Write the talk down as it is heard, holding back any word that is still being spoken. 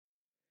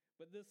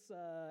But this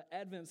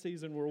Advent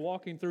season, we're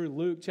walking through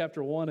Luke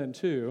chapter 1 and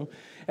 2,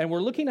 and we're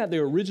looking at the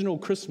original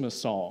Christmas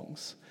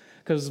songs.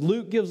 Because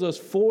Luke gives us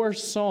 4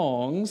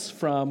 songs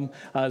from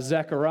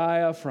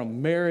Zechariah,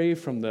 from Mary,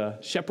 from the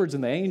shepherds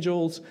and the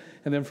angels,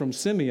 and then from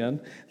Simeon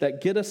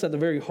that get us at the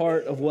very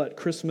heart of what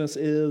Christmas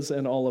is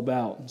and all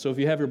about. So if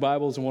you have your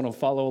Bibles and want to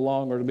follow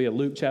along, we're going to be at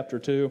Luke chapter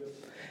 2.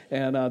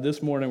 And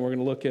this morning we're going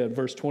to look at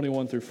verse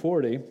 21 through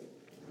 40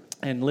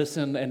 and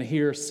listen and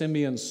hear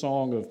Simeon's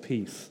song of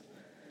peace.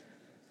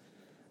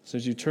 So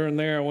as you turn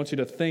there, I want you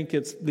to think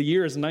the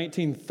year is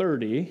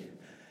 1930,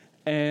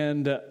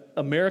 and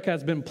America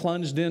has been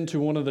plunged into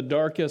one of the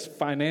darkest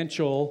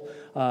financial,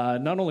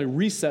 not only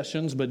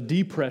recessions, but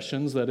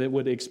depressions that it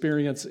would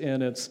experience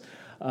in its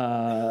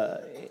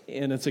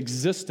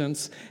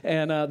existence.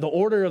 And the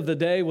order of the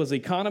day was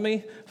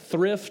economy,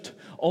 thrift.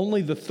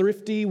 Only the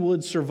thrifty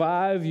would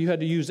survive. You had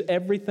to use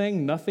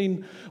everything.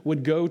 Nothing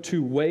would go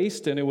to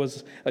waste. And it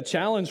was a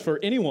challenge for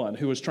anyone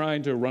who was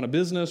trying to run a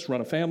business,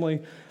 run a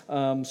family,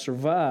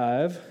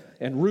 survive.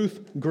 And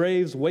Ruth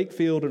Graves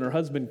Wakefield and her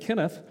husband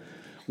Kenneth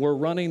were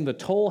running the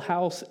Toll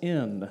House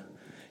Inn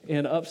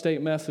in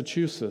upstate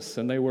Massachusetts.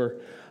 And they were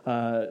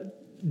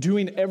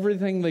doing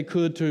everything they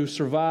could to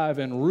survive,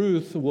 and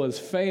Ruth was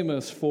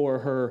famous for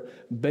her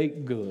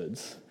baked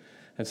goods.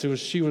 And so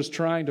she was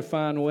trying to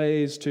find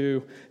ways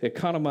to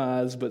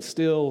economize, but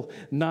still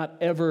not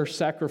ever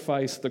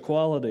sacrifice the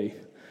quality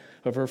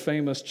of her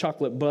famous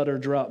chocolate butter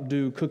drop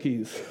dew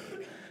cookies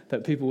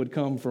that people would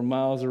come from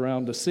miles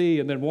around to see.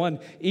 And then one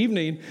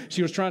evening,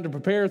 she was trying to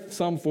prepare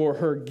some for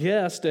her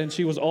guest, and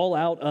she was all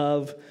out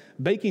of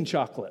baking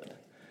chocolate.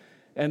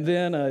 And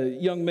then a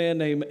young man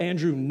named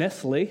Andrew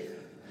Nestle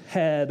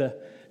had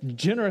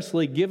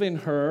generously given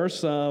her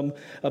some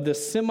of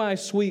this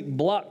semi-sweet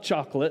block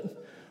chocolate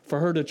for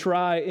her to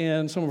try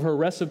in some of her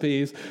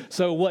recipes.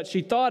 So what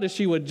she thought is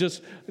she would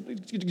just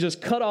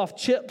cut off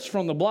chips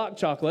from the block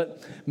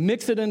chocolate,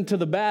 mix it into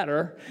the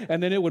batter,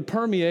 and then it would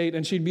permeate,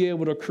 and she'd be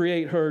able to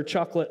create her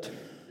chocolate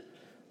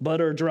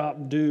butter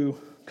drop dew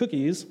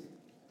cookies.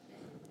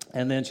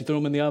 And then she threw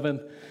them in the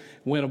oven,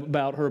 went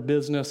about her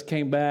business,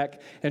 came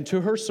back, and to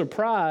her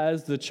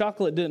surprise, the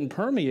chocolate didn't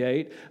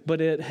permeate,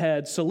 but it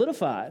had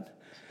solidified.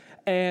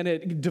 And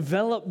it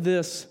developed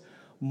this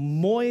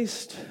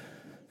moist,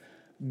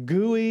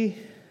 gooey,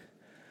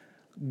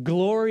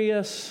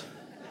 glorious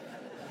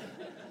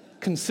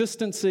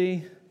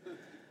consistency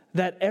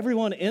that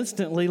everyone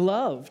instantly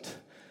loved.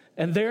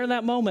 And there in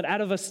that moment,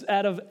 out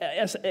of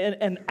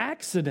an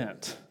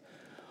accident,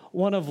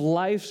 one of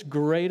life's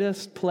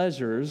greatest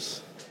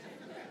pleasures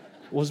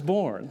was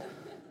born,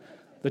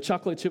 the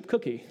chocolate chip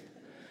cookie.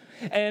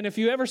 And if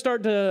you ever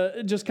start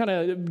to just kind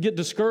of get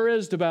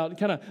discouraged about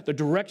kind of the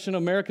direction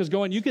America's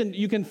going, you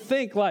can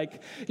think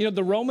like,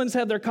 the Romans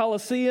had their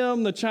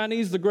Colosseum, the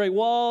Chinese the Great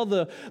Wall,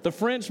 the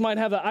French might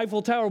have the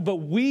Eiffel Tower, but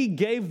we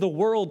gave the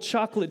world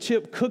chocolate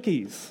chip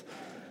cookies.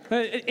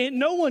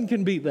 No one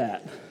can beat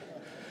that.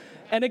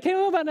 And it came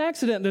about an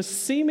accident, this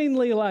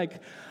seemingly like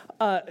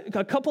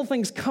a couple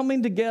things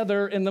coming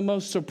together in the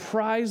most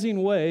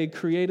surprising way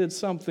created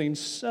something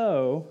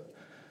so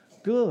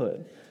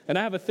good. And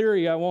I have a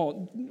theory I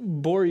won't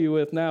bore you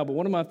with now, but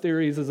one of my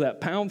theories is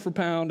that pound for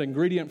pound,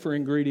 ingredient for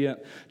ingredient,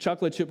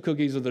 chocolate chip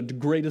cookies are the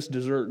greatest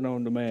dessert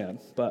known to man.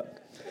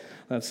 But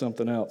that's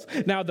something else.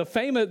 Now,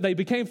 they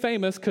became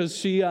famous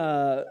because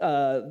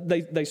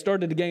they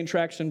started to gain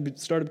traction,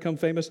 started to become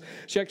famous.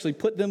 She actually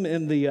put them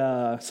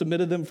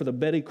submitted them for the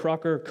Betty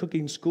Crocker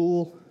Cooking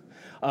School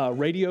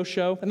radio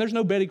show. And there's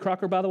no Betty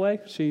Crocker, by the way.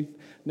 She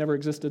never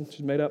existed.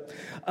 She's made up.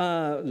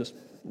 Just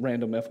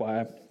random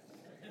FYI.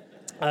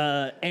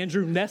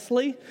 Andrew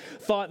Nestle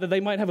thought that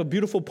they might have a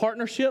beautiful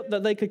partnership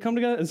that they could come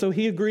together. And so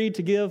he agreed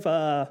to give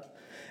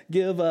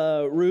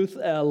Ruth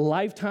a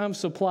lifetime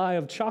supply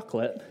of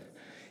chocolate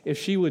if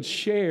she would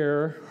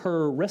share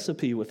her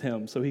recipe with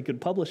him so he could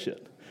publish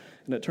it.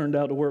 And it turned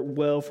out to work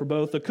well for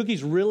both. The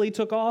cookies really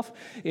took off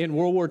in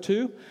World War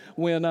II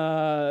when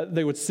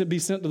they would be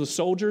sent to the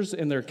soldiers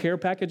in their care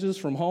packages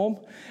from home.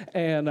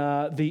 And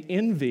the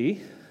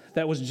envy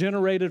that was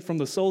generated from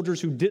the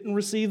soldiers who didn't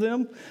receive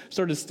them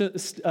started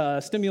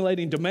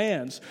stimulating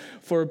demands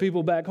for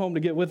people back home to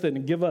get with it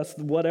and give us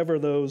whatever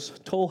those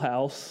Toll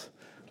House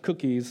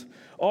cookies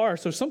are.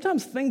 So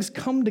sometimes things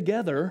come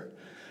together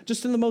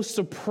just in the most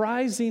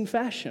surprising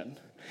fashion.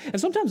 And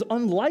sometimes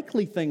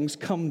unlikely things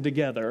come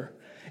together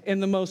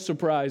in the most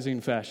surprising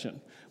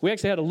fashion. We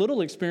actually had a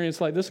little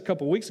experience like this a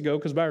couple weeks ago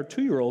because our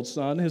 2-year-old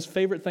son, his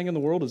favorite thing in the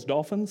world is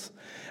dolphins.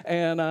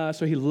 And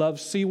so he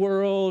loves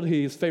SeaWorld.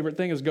 His favorite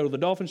thing is go to the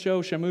dolphin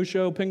show, Shamu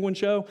show, penguin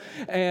show.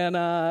 And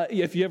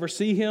if you ever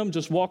see him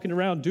just walking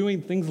around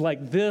doing things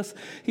like this,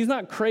 he's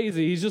not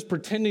crazy. He's just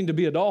pretending to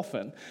be a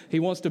dolphin. He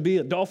wants to be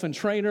a dolphin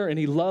trainer, and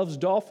he loves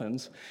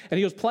dolphins. And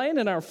he was playing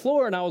in our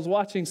floor, and I was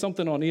watching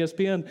something on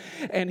ESPN,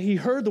 and he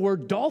heard the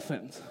word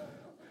dolphins.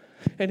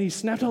 And he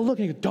snapped out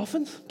looking at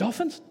dolphins,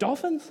 dolphins,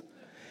 dolphins.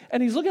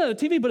 And he's looking at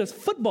the TV, but it's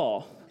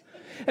football.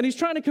 And he's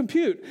trying to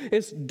compute.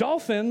 It's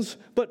dolphins,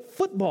 but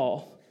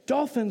football.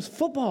 dolphins,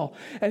 football.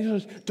 And he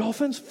goes,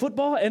 dolphins,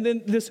 football? And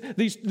then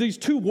these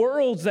two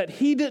worlds that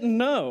he didn't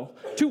know,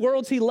 two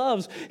worlds he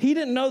loves, he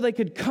didn't know they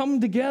could come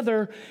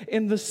together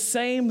in the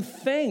same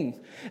thing.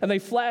 And they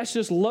flashed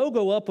this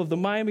logo up of the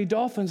Miami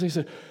Dolphins. He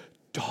said,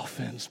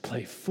 dolphins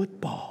play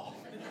football.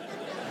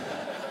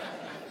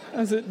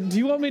 I said, do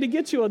you want me to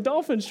get you a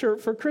dolphin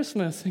shirt for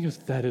Christmas? He goes,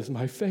 that is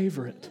my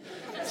favorite.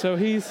 So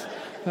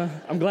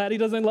I'm glad he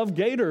doesn't love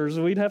Gators.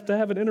 We'd have to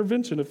have an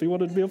intervention if he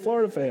wanted to be a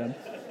Florida fan.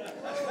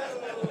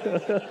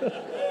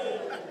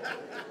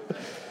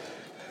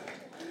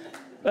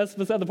 That's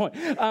beside the point.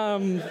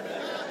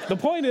 The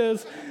point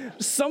is,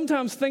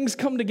 sometimes things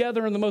come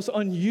together in the most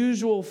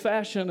unusual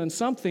fashion, and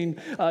something,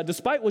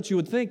 despite what you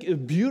would think is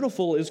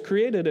beautiful, is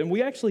created. And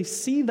we actually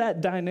see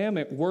that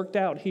dynamic worked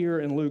out here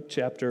in Luke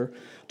chapter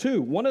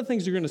 2. One of the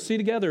things you're going to see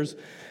together is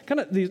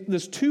kind of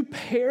these two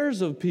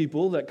pairs of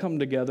people that come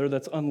together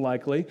that's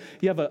unlikely.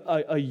 You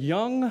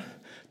have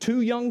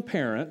two young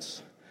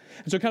parents.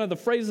 And so kind of the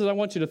phrases I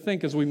want you to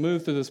think as we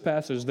move through this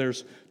passage,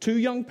 there's two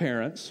young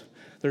parents,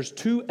 there's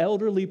two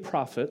elderly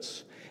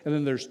prophets, and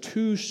then there's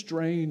two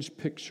strange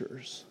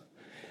pictures.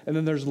 And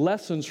then there's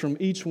lessons from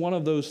each one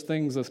of those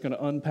things that's going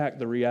to unpack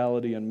the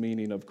reality and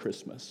meaning of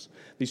Christmas.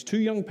 These two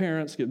young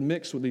parents get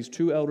mixed with these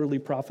two elderly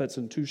prophets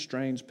and two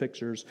strange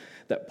pictures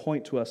that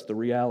point to us the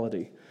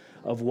reality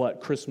of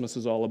what Christmas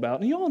is all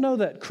about. And you all know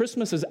that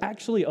Christmas is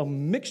actually a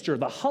mixture.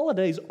 The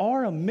holidays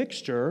are a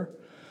mixture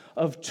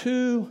of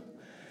two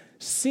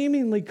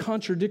seemingly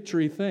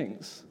contradictory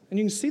things. And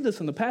you can see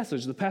this in the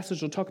passage. The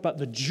passage will talk about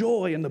the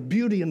joy and the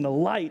beauty and the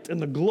light and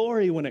the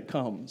glory when it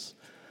comes.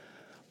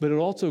 But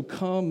it'll also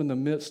come in the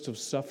midst of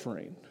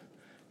suffering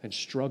and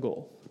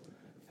struggle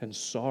and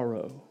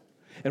sorrow.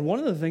 And one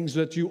of the things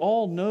that you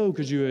all know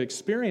because you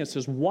experienced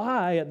is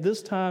why at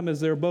this time is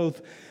there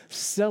both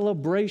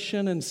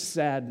celebration and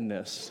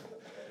sadness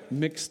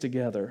mixed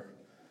together.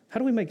 How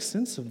do we make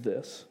sense of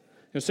this?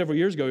 Several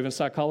years ago, even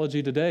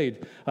Psychology Today,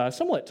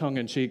 somewhat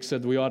tongue-in-cheek,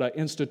 said we ought to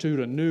institute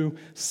a new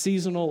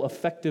seasonal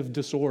affective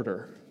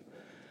disorder.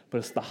 But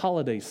it's the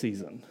holiday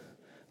season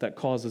that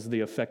causes the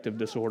affective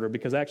disorder,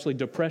 because actually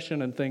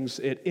depression and things,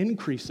 it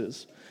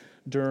increases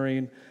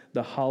during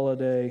the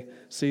holiday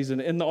season.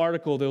 In the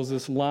article, there was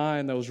this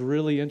line that was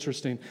really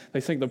interesting.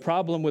 They think the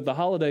problem with the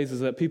holidays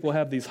is that people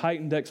have these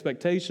heightened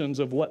expectations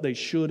of what they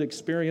should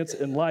experience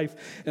in life,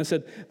 and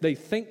said they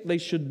think they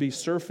should be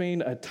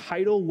surfing a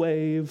tidal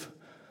wave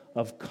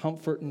of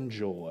comfort and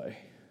joy.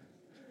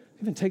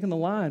 Even taking the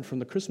line from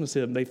the Christmas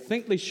hymn, they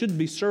think they should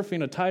be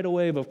surfing a tidal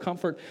wave of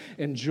comfort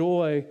and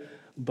joy,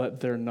 but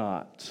they're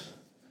not.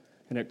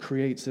 And it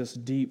creates this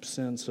deep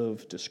sense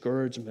of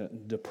discouragement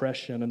and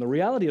depression. And the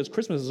reality is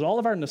Christmas is all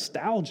of our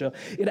nostalgia.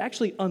 It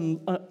actually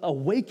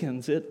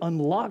awakens, it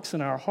unlocks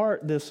in our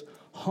heart this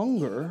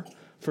hunger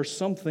for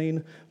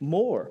something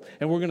more.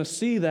 And we're going to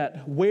see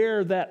that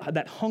where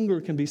that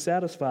hunger can be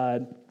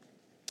satisfied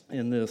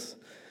in this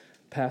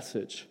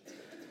passage.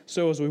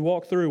 So as we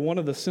walk through, one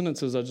of the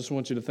sentences I just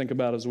want you to think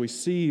about as we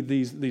see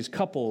these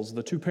couples,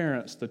 the two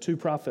parents, the two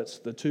prophets,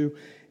 the two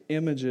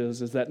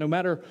images, is that no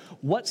matter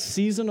what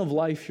season of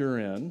life you're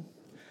in,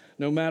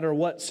 no matter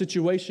what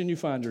situation you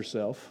find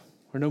yourself,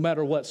 or no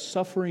matter what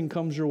suffering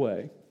comes your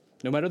way,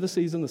 no matter the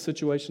season, the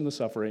situation, the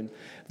suffering,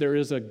 there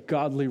is a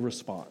godly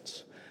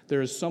response.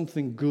 There is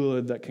something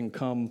good that can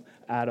come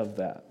out of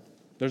that.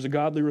 There's a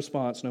godly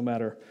response no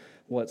matter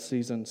what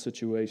season,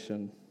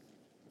 situation,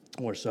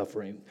 or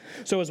suffering.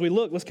 So as we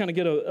look, let's kind of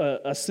get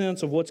a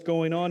sense of what's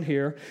going on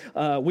here.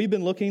 We've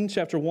been looking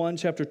chapter 1,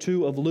 chapter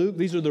 2 of Luke.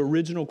 These are the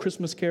original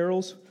Christmas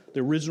carols,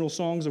 the original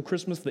songs of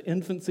Christmas, the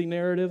infancy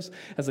narratives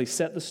as they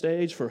set the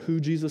stage for who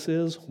Jesus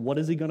is, what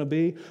is he going to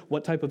be,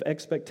 what type of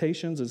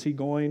expectations is he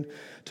going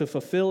to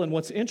fulfill. And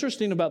what's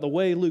interesting about the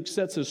way Luke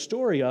sets his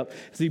story up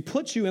is he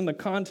puts you in the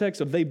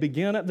context of they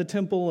begin at the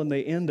temple and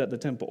they end at the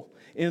temple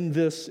in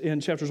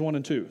chapters 1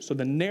 and 2. So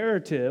the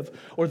narrative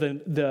or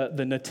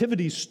the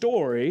nativity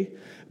story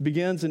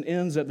begins and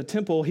ends at the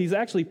temple. He's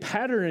actually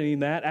patterning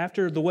that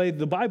after the way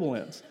the Bible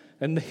ends.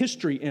 And the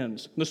history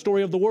ends, the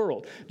story of the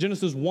world.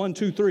 Genesis 1,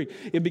 2, 3.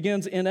 It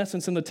begins in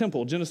essence in the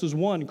temple. Genesis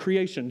 1,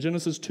 creation.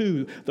 Genesis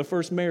 2, the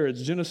first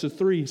marriage. Genesis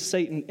 3,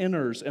 Satan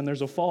enters and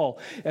there's a fall.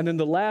 And then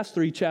the last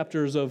three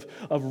chapters of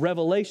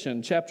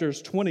Revelation,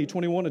 chapters 20,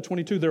 21, and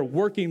 22, they're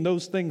working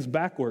those things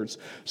backwards.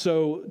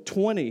 So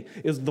 20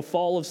 is the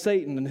fall of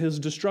Satan and his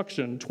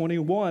destruction.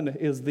 21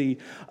 is the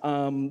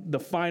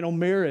final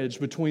marriage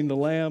between the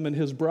Lamb and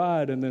his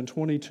bride. And then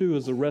 22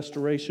 is the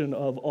restoration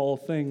of all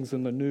things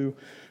in the new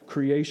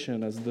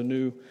creation as the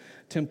new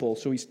temple.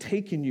 So he's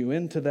taking you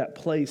into that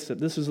place that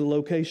this is a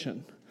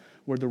location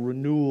where the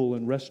renewal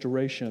and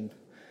restoration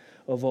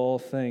of all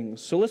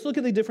things. So let's look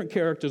at the different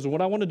characters. And what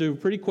I want to do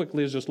pretty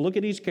quickly is just look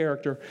at each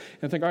character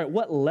and think, all right,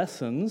 what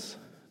lessons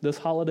this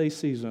holiday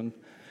season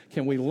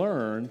can we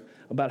learn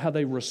about how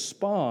they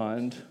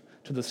respond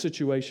to the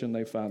situation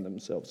they find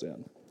themselves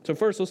in? So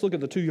first, let's look at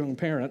the two young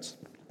parents,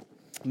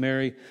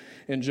 Mary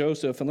and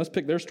Joseph, and let's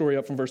pick their story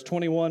up from verse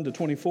 21 to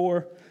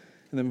 24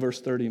 and then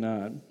verse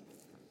 39.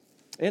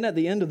 And at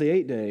the end of the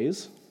 8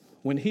 days,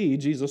 when he,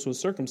 Jesus, was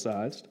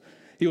circumcised,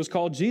 he was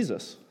called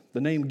Jesus,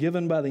 the name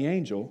given by the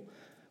angel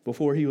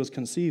before he was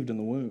conceived in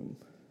the womb.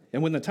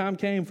 And when the time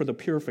came for the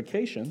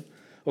purification,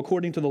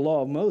 according to the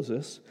law of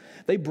Moses,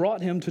 they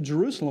brought him to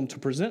Jerusalem to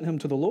present him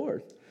to the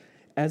Lord,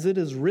 as it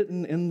is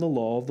written in the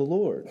law of the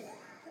Lord.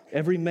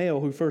 Every male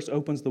who first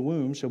opens the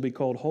womb shall be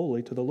called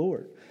holy to the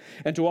Lord,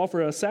 and to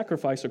offer a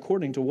sacrifice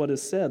according to what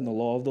is said in the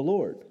law of the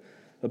Lord,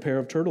 a pair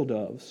of turtle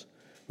doves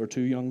or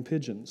 2 young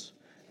pigeons.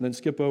 And then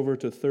skip over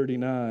to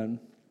 39.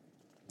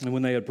 And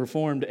when they had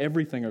performed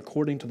everything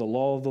according to the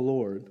law of the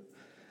Lord,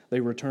 they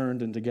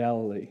returned into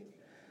Galilee,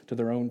 to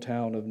their own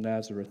town of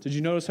Nazareth. Did you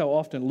notice how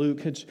often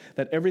Luke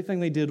that everything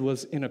they did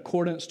was in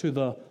accordance to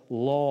the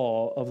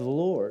law of the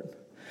Lord?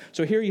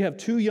 So here you have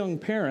 2 young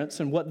parents,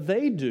 and what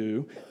they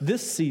do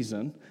this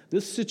season,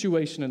 this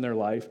situation in their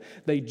life,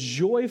 they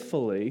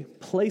joyfully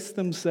place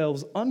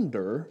themselves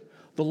under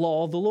the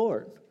law of the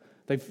Lord.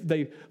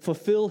 They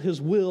fulfill his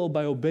will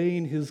by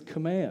obeying his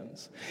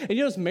commands. And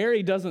you notice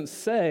Mary doesn't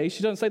say,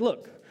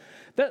 look,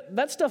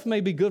 that stuff may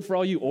be good for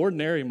all you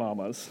ordinary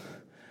mamas,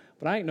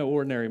 but I ain't no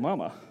ordinary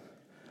mama.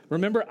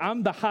 Remember,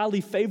 I'm the highly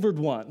favored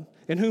one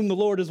in whom the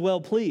Lord is well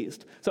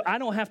pleased. So I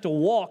don't have to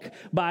walk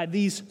by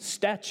these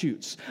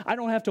statutes. I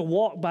don't have to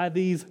walk by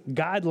these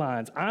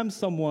guidelines. I'm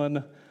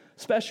someone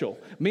special.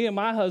 Me and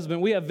my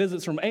husband, we have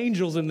visits from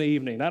angels in the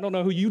evening. I don't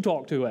know who you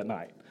talk to at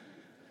night.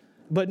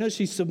 But no,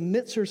 she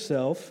submits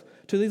herself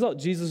to these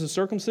laws. Jesus'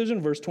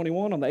 circumcision, verse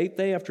 21, on the 8th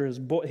day after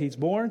he's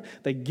born,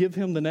 they give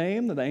him the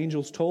name that the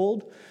angels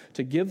told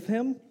to give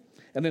him.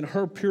 And then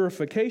her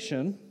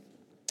purification,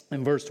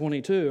 in verse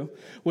 22,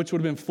 which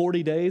would have been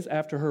 40 days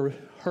after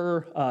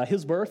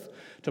his birth,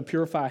 to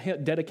purify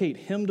him, dedicate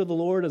him to the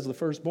Lord as the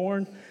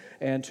firstborn,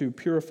 and to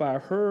purify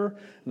her.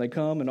 And they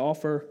come and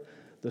offer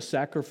the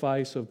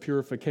sacrifice of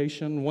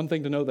purification. One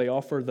thing to note, they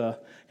offer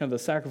the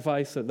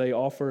sacrifice that they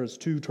offer is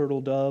 2 turtle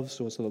doves,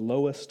 so it's the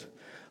lowest.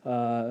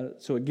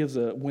 So it gives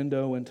a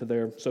window into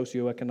their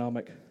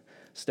socioeconomic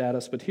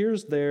status. But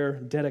here's their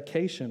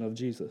dedication of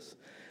Jesus.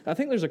 I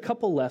think there's a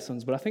couple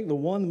lessons, but I think the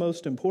one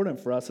most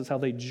important for us is how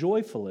they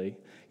joyfully,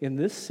 in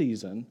this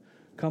season,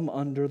 come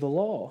under the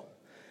law.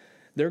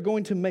 They're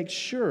going to make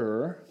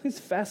sure, it's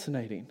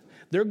fascinating,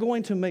 they're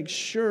going to make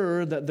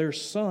sure that their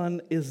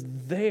son is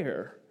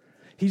there.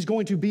 He's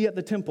going to be at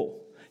the temple.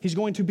 He's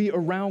going to be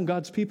around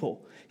God's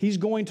people. He's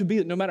going to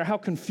be, no matter how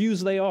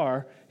confused they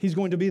are, he's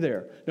going to be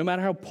there. No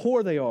matter how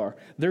poor they are,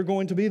 they're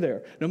going to be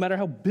there. No matter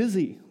how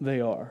busy they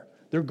are,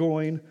 they're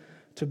going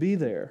to be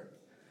there.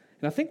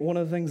 And I think one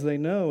of the things they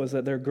know is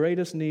that their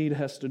greatest need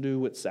has to do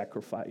with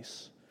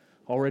sacrifice.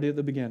 Already at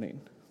the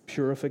beginning,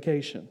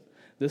 purification.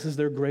 This is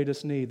their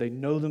greatest need. They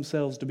know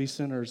themselves to be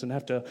sinners and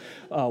have to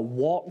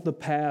walk the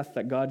path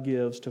that God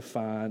gives to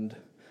find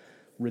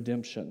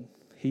redemption,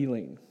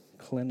 healing,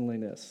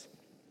 cleanliness.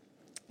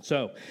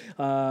 So,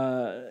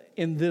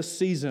 in this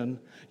season,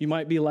 you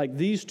might be like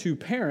these 2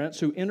 parents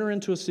who enter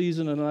into a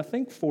season, and I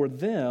think for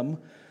them,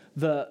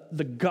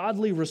 the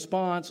godly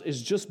response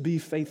is just be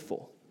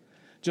faithful.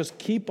 Just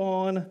keep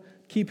on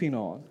keeping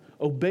on.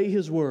 Obey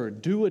his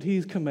word. Do what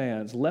he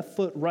commands. Left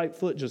foot, right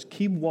foot, just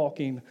keep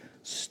walking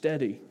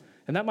steady.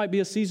 And that might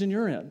be a season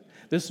you're in.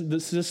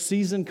 This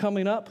season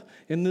coming up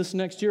in this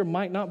next year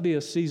might not be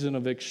a season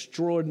of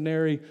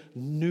extraordinary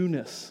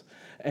newness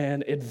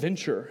and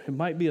adventure. It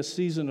might be a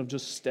season of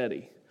just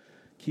steady.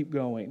 Keep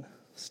going,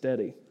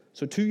 steady.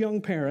 So 2 young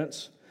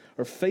parents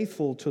are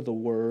faithful to the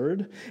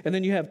word. And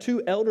then you have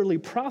 2 elderly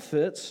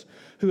prophets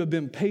who have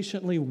been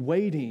patiently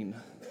waiting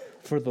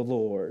for the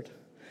Lord.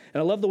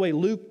 And I love the way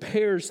Luke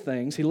pairs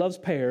things. He loves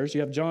pairs.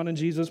 You have John and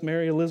Jesus,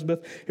 Mary,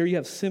 Elizabeth. Here you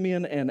have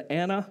Simeon and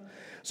Anna.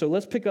 So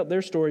let's pick up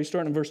their story,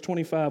 starting in verse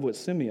 25 with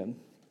Simeon.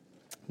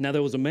 Now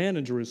there was a man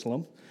in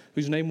Jerusalem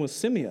whose name was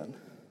Simeon.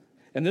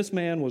 And this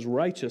man was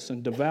righteous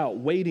and devout,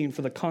 waiting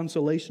for the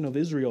consolation of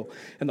Israel.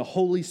 And the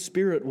Holy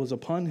Spirit was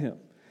upon him.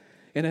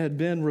 And it had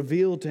been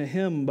revealed to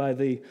him by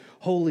the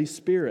Holy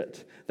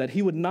Spirit that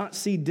he would not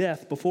see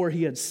death before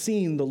he had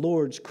seen the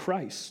Lord's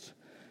Christ.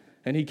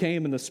 And he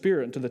came in the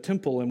Spirit into the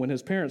temple, and when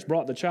his parents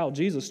brought the child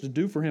Jesus to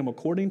do for him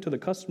according to the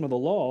custom of the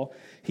law,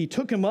 he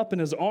took him up in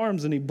his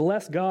arms, and he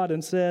blessed God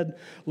and said,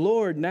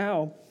 Lord,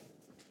 now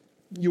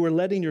you are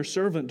letting your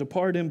servant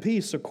depart in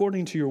peace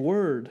according to your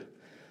word.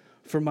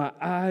 For my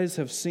eyes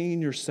have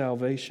seen your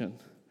salvation,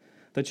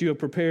 that you have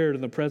prepared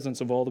in the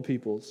presence of all the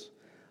peoples,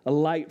 a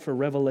light for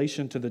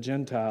revelation to the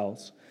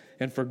Gentiles,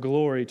 and for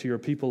glory to your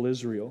people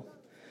Israel.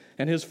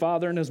 And his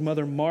father and his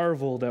mother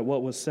marveled at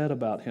what was said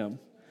about him.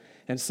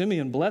 And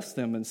Simeon blessed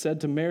them and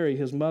said to Mary,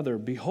 his mother,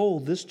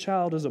 Behold, this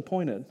child is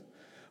appointed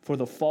for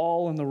the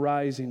fall and the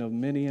rising of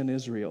many in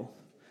Israel,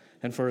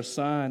 and for a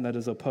sign that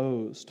is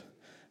opposed,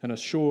 and a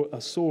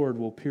sword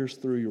will pierce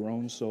through your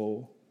own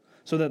soul,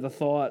 so that the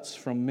thoughts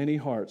from many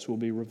hearts will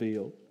be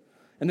revealed.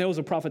 And there was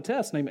a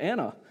prophetess named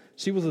Anna.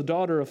 She was the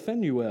daughter of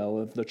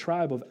Phanuel of the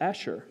tribe of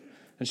Asher.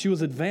 And she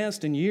was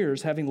advanced in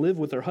years, having lived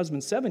with her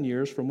husband 7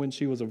 years from when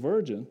she was a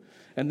virgin,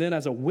 and then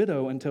as a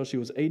widow until she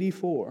was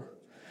 84.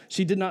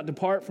 She did not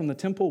depart from the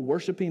temple,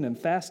 worshiping and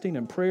fasting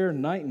and prayer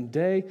night and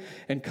day.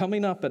 And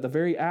coming up at the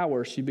very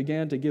hour, she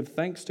began to give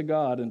thanks to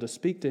God and to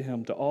speak to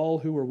him to all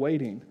who were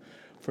waiting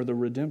for the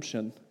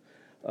redemption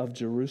of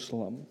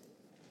Jerusalem.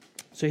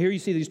 So here you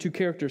see these two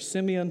characters,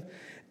 Simeon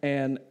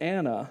and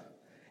Anna.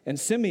 And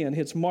Simeon,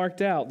 it's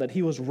marked out that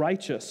he was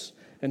righteous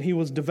and he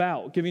was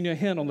devout, giving you a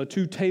hint on the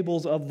two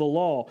tables of the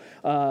law.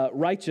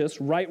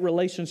 Righteous, right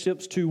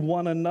relationships to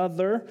one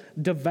another.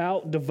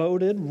 Devout,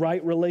 devoted,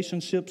 right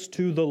relationships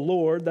to the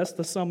Lord. That's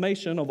the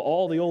summation of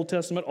all the Old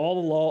Testament,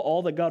 all the law,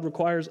 all that God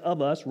requires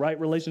of us. Right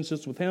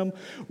relationships with him,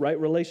 right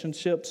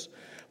relationships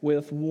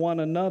with one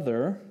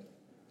another.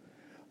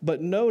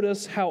 But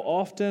notice how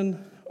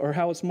often, or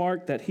how it's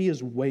marked, that he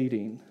is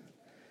waiting.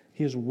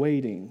 He is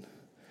waiting.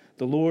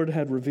 The Lord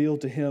had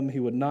revealed to him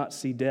he would not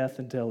see death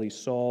until he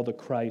saw the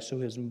Christ. So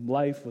his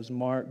life was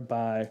marked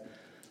by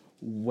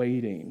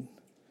waiting.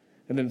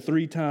 And then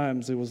 3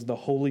 times it was the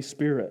Holy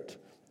Spirit,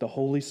 the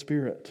Holy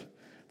Spirit,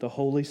 the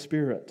Holy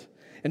Spirit.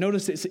 And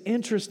notice it's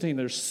interesting.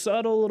 There's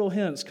subtle little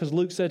hints because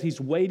Luke said he's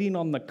waiting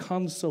on the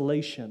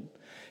consolation.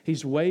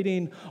 He's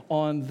waiting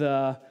on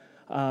the...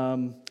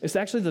 it's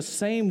actually the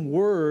same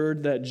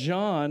word that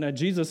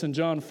Jesus in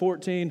John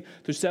 14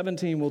 through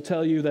 17 will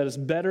tell you that it's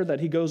better that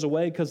he goes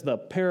away because the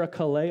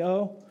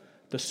parakaleo,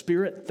 the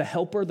Spirit, the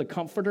helper, the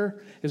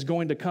comforter is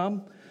going to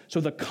come. So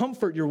the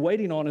comfort you're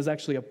waiting on is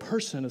actually a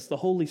person. It's the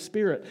Holy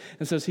Spirit.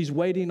 And says he's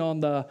waiting on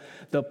the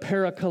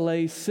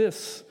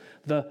parakalesis,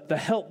 the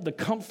help, the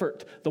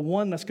comfort, the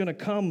one that's going to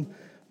come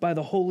by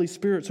the Holy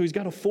Spirit. So he's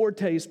got a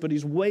foretaste, but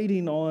he's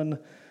waiting on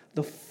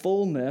the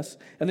fullness.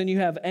 And then you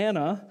have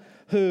Anna,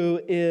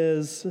 who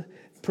is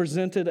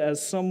presented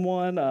as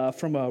someone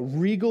from a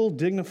regal,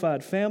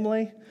 dignified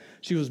family.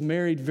 She was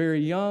married very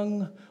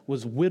young,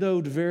 was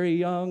widowed very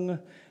young,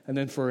 and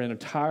then for an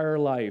entire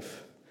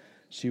life,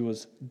 she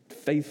was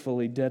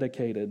faithfully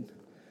dedicated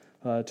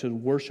to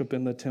worship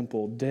in the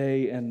temple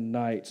day and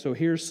night. So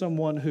here's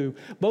someone who,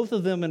 both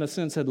of them in a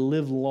sense had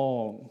lived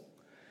long,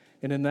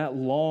 and in that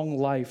long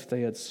life,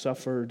 they had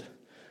suffered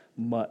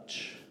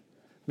much.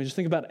 I mean, just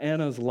think about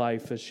Anna's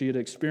life as she had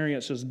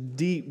experienced just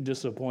deep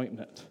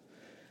disappointment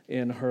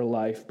in her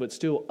life, but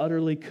still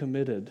utterly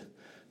committed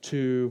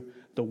to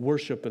the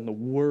worship and the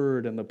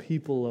word and the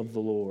people of the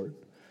Lord.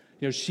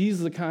 You know,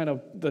 she's the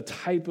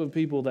type of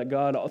people that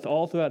God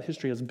all throughout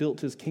history has built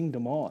his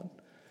kingdom on.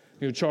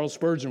 You know, Charles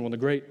Spurgeon, one of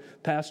the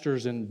great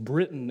pastors in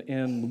Britain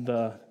in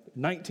the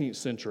 19th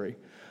century,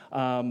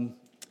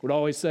 would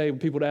always say, when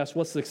people would ask,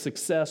 what's the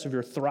success of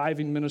your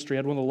thriving ministry? He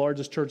had one of the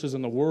largest churches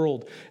in the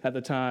world at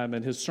the time,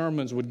 and his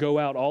sermons would go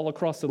out all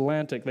across the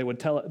Atlantic. They would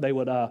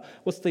where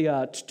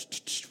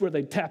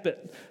they tap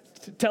it,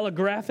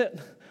 telegraph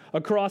it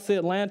across the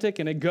Atlantic,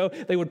 and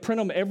they would print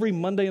them every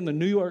Monday in the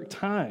New York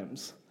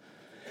Times.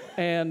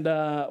 And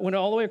went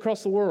all the way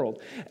across the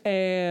world.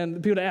 And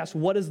people would ask,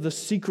 what is the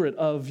secret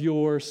of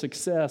your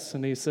success?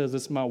 And he says,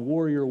 it's my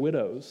warrior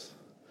widows.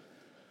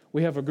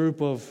 We have a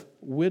group of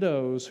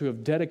widows who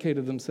have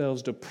dedicated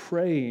themselves to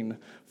praying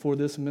for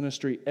this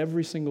ministry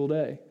every single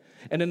day.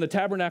 And in the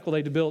tabernacle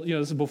they built,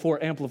 this is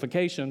before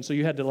amplification, so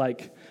you had to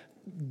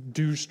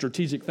do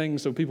strategic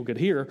things so people could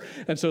hear.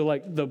 And so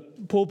the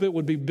pulpit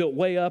would be built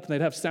way up, and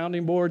they'd have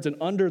sounding boards, and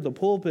under the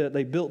pulpit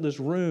they built this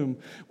room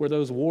where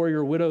those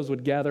warrior widows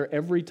would gather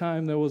every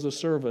time there was a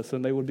service,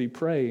 and they would be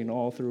praying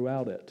all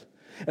throughout it.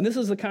 And this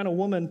is the kind of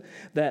woman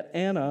that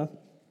Anna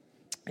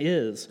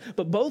is.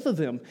 But both of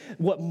them,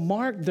 what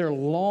marked their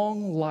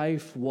long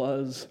life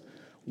was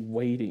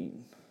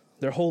waiting.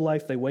 Their whole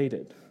life they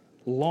waited,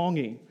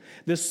 longing.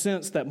 This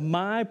sense that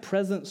my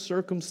present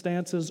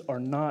circumstances are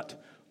not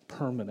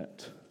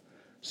permanent.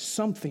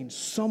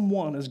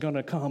 Someone is going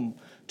to come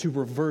to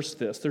reverse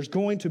this. There's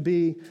going to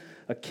be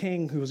a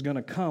king who is going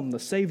to come. The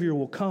Savior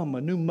will come.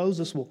 A new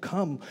Moses will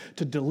come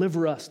to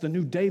deliver us. The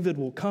new David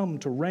will come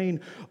to reign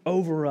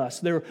over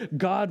us.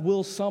 God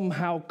will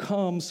somehow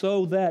come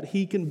so that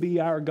he can be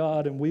our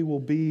God and we will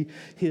be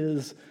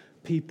his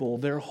people.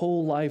 Their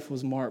whole life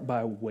was marked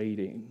by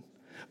waiting.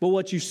 But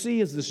what you see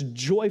is this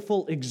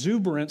joyful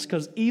exuberance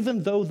because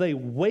even though they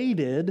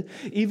waited,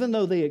 even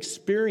though they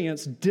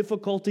experienced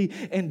difficulty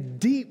and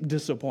deep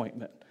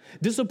disappointment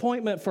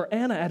for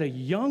Anna at a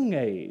young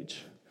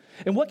age.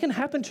 And what can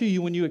happen to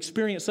you when you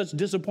experience such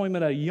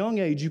disappointment at a young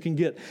age? You can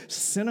get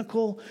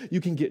cynical, you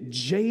can get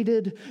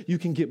jaded, you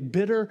can get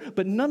bitter,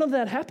 but none of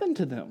that happened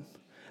to them.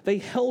 They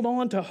held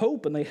on to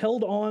hope and they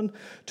held on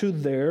to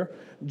their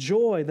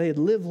joy. They had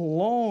lived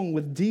long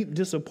with deep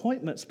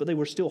disappointments, but they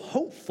were still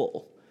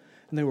hopeful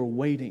and they were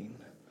waiting,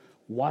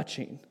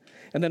 watching.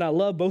 And then I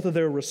love both of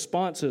their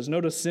responses.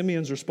 Notice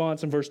Simeon's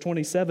response in verse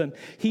 27.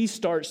 He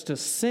starts to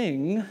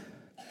sing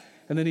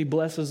and then he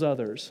blesses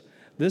others.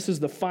 This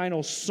is the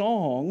final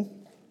song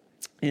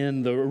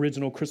in the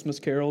original Christmas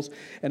carols,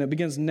 and it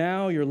begins,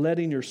 now you're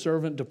letting your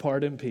servant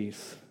depart in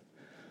peace,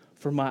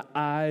 for my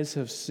eyes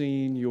have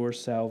seen your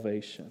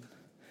salvation.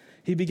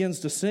 He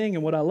begins to sing,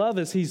 and what I love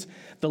is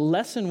the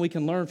lesson we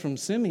can learn from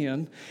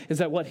Simeon is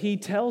that what he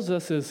tells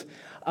us is,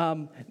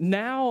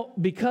 now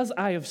because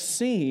I have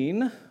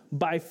seen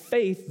by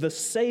faith the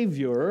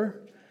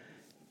Savior,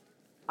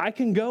 I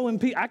can go in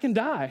peace. I can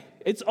die.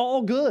 It's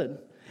all good.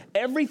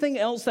 Everything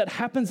else that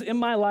happens in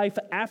my life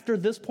after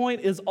this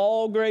point is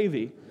all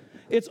gravy.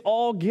 It's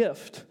all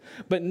gift.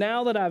 But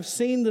now that I've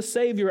seen the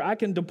Savior, I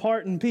can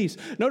depart in peace.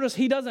 Notice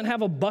he doesn't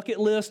have a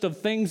bucket list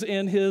of things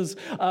in his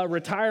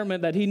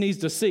retirement that he needs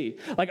to see.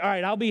 Like, all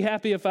right, I'll be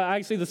happy if I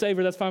see the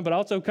Savior, that's fine, but I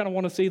also kind of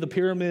want to see the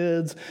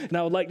pyramids, and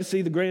I would like to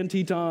see the Grand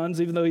Tetons,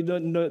 even though he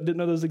didn't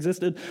know those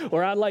existed.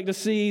 Or I'd like to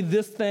see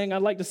this thing,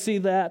 I'd like to see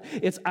that.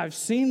 It's, I've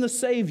seen the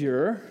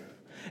Savior,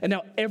 and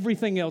now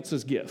everything else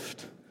is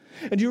gift.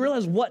 And do you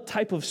realize what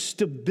type of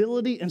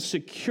stability and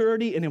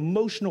security and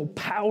emotional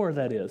power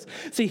that is?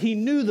 See, he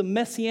knew the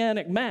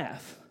messianic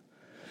math.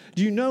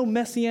 Do you know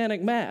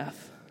messianic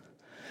math?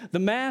 The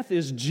math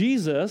is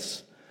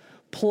Jesus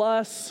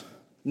plus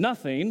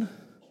nothing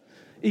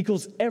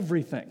equals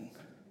everything.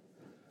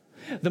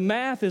 The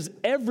math is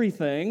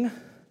everything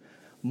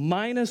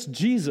minus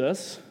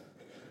Jesus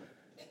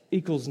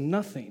equals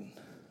nothing.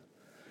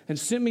 And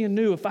Simeon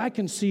knew, if I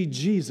can see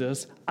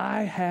Jesus,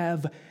 I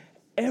have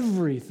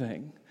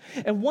everything.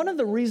 And one of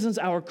the reasons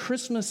our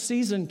Christmas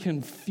season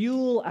can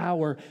fuel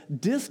our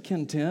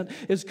discontent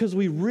is because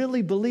we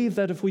really believe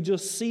that if we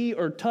just see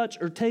or touch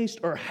or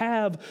taste or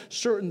have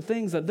certain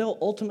things, that they'll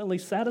ultimately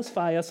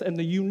satisfy us, and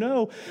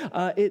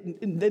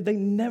they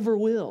never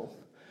will.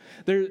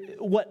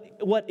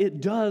 What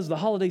it does, the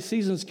holiday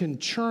seasons can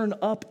churn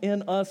up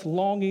in us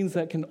longings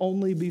that can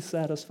only be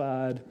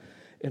satisfied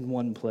in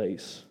one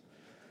place.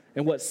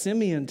 And what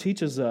Simeon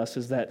teaches us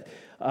is that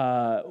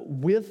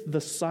with the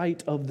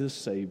sight of this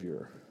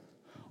Savior,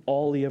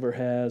 all he ever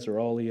has or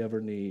all he ever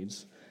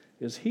needs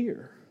is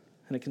here,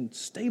 and it can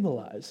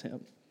stabilize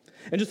him.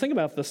 And just think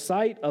about it, the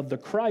sight of the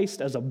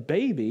Christ as a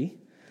baby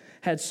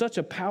had such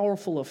a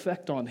powerful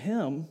effect on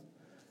him.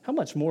 How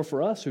much more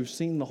for us who've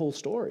seen the whole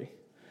story?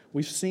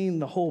 We've seen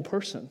the whole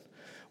person.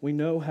 We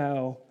know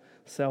how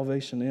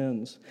salvation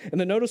ends. And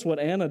then notice what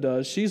Anna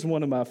does. She's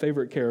one of my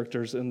favorite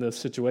characters in this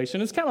situation.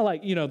 It's kind of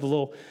like,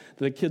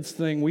 the kids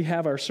thing. We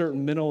have our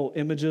certain mental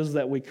images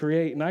that we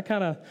create. And I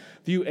kind of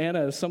view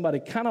Anna as somebody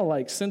kind of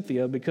like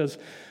Cynthia, because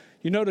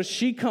you notice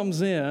she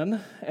comes in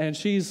and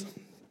she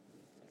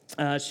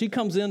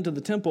comes into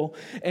the temple,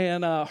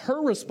 and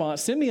her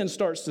response, Simeon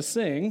starts to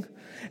sing,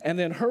 and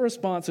then her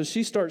response is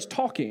she starts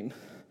talking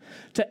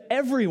to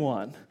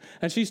everyone.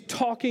 And she's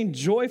talking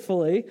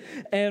joyfully,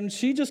 and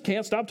she just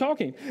can't stop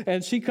talking.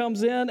 And she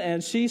comes in,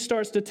 and she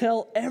starts to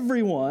tell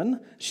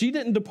everyone she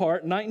didn't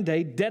depart night and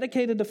day,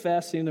 dedicated to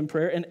fasting and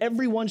prayer, and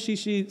everyone she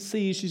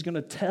sees, she's going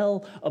to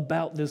tell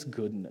about this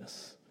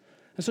goodness.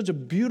 It's such a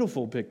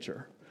beautiful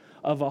picture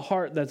of a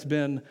heart that's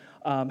been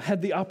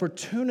had the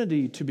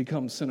opportunity to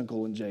become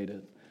cynical and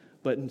jaded,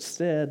 but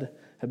instead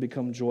had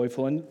become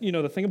joyful. And,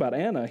 the thing about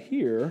Anna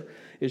here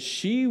is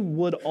she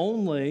would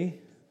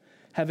only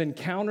have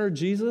encountered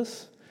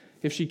Jesus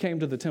if she came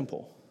to the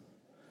temple.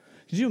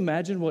 Could you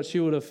imagine what she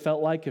would have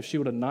felt like if she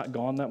would have not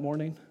gone that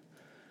morning?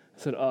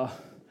 Said,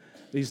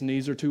 these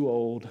knees are too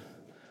old,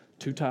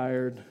 too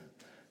tired,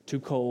 too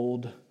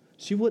cold.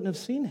 She wouldn't have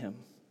seen him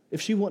if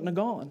she wouldn't have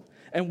gone.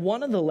 And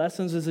one of the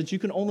lessons is that you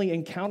can only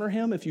encounter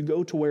him if you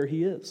go to where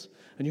he is.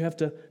 And you have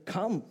to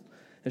come.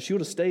 If she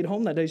would have stayed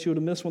home that day, she would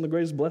have missed one of the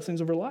greatest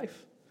blessings of her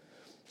life.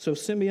 So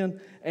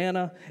Simeon,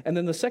 Anna, and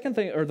then the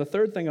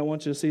third thing I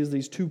want you to see is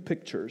these two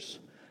pictures.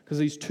 Because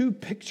these two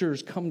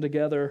pictures come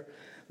together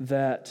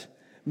that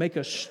make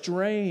it's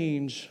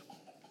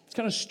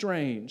kind of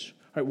strange.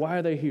 All right, why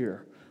are they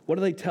here? What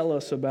do they tell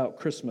us about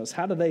Christmas?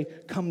 How do they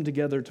come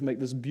together to make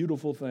this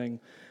beautiful thing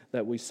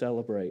that we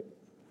celebrate?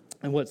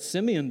 And what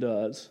Simeon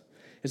does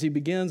is he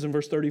begins in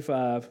verse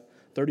 35,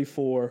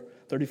 34,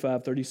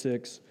 35,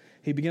 36.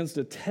 He begins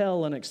to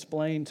tell and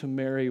explain to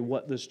Mary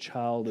what this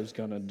child is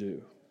going to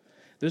do.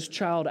 This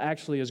child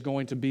actually is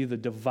going to be the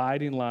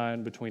dividing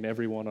line between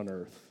everyone on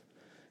earth.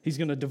 He's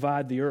going to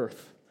divide the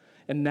earth.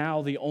 And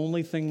now the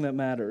only thing that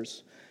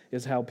matters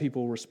is how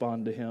people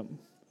respond to him.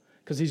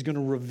 Because he's going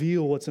to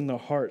reveal what's in their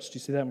hearts. Do you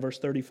see that in verse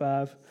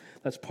 35?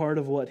 That's part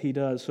of what he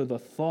does. So the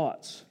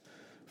thoughts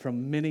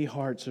from many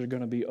hearts are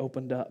going to be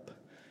opened up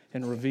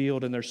and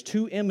revealed. And there's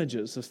two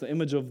images. It's the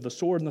image of the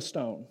sword and the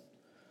stone.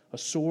 A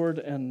sword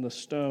and the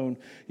stone.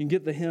 You can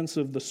get the hints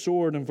of the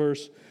sword in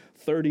verse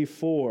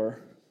 34,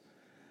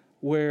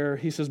 where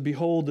he says,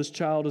 "Behold, this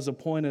child is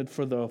appointed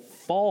for the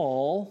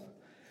fall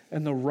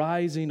and the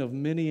rising of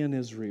many in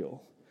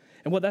Israel."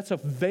 And what that's a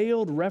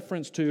veiled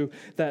reference to,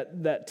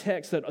 that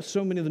text that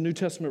so many of the New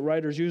Testament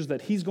writers use,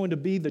 that he's going to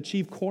be the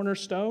chief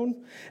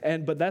cornerstone,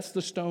 but that's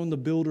the stone the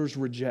builders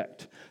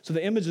reject. So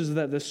the image is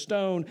that the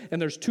stone,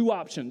 and there's two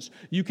options.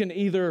 You can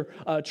either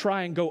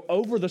try and go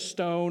over the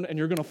stone and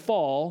you're going to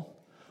fall,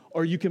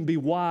 or you can be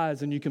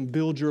wise and you can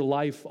build your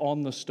life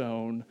on the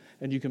stone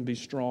and you can be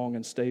strong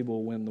and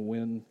stable when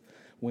the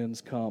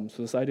winds come.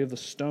 So this idea of the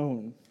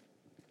stone,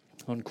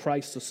 on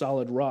Christ, the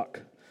solid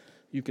rock,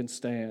 you can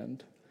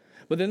stand.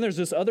 But then there's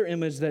this other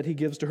image that he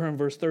gives to her in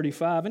verse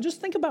 35. And just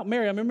think about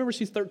Mary. I remember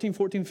she's 13,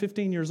 14,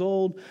 15 years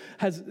old,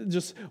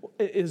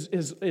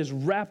 is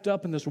wrapped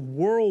up in this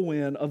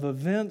whirlwind of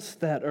events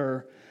that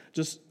are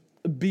just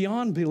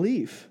beyond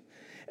belief.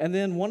 And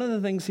then one of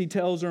the things he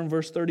tells her in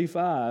verse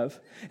 35,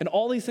 and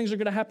all these things are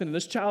going to happen, and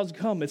this child's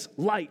come. It's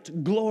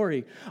light,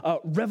 glory,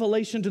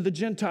 revelation to the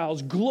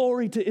Gentiles,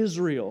 glory to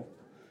Israel,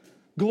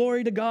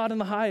 glory to God in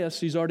the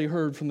highest, he's already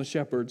heard from the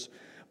shepherds.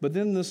 But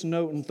then this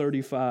note in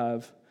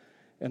 35,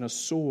 and a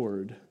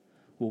sword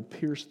will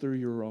pierce through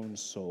your own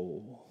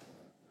soul.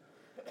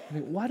 I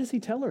mean, why does he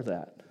tell her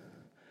that?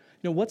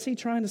 What's he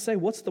trying to say?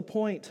 What's the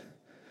point?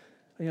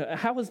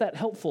 How is that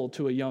helpful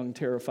to a young,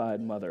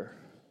 terrified mother?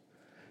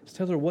 Just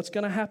tell her what's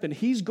going to happen.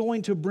 He's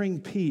going to bring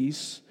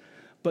peace,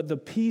 but the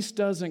peace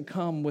doesn't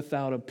come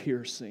without a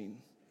piercing.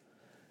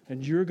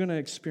 And you're going to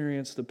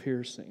experience the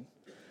piercing.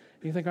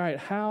 And you think, all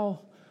right,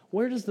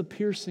 where does the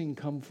piercing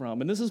come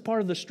from? And this is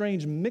part of the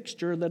strange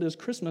mixture that is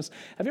Christmas.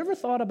 Have you ever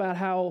thought about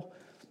how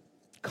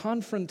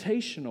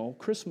confrontational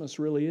Christmas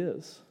really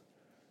is?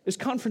 It's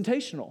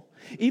confrontational.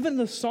 Even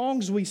the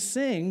songs we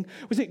sing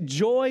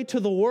joy to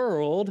the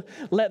world,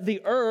 let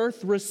the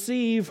earth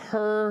receive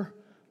her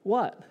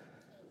what?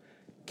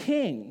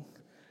 King.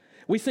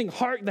 We sing,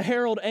 hark the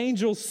herald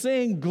angels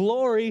sing,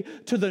 glory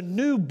to the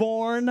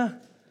newborn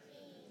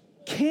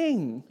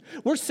King.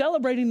 We're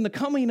celebrating the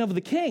coming of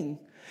the King.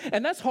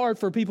 And that's hard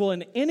for people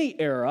in any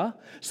era.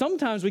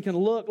 Sometimes we can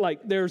look like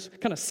there's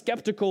kind of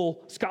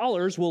skeptical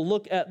scholars will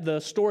look at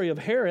the story of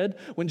Herod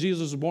when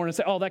Jesus was born and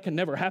say, oh, that can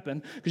never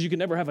happen because you can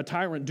never have a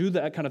tyrant do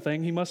that kind of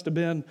thing. He must have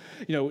been,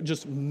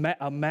 just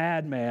a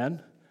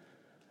madman.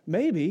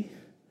 Maybe.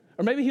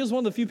 Or maybe he was one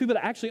of the few people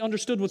that actually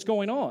understood what's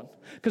going on.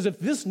 Because if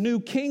this new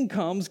king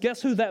comes,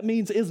 guess who that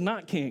means is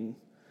not king?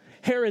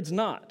 Herod's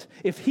not.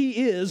 If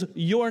he is,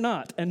 you're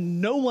not.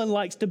 And no one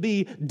likes to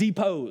be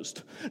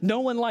deposed.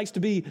 No one likes to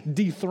be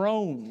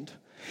dethroned.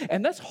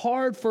 And that's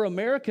hard for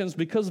Americans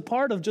because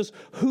part of just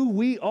who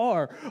we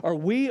are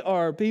we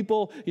are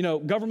people,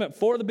 government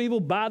for the people,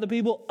 by the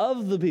people,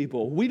 of the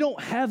people. We don't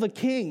have a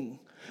king.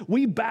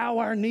 We bow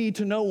our knee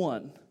to no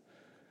one.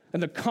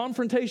 And the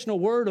confrontational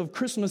word of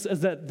Christmas is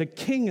that the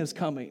king is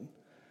coming.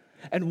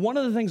 And one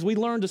of the things we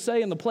learn to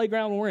say in the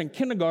playground when we're in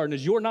kindergarten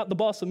is, you're not the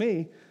boss of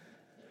me.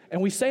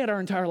 And we say it our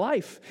entire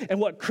life. And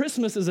what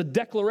Christmas is a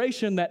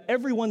declaration that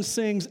everyone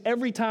sings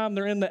every time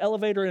they're in the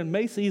elevator in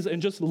Macy's and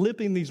just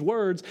lipping these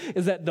words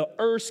is that the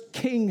earth's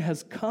king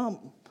has come.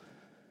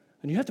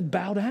 And you have to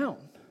bow down.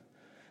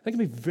 That can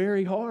be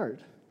very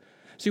hard.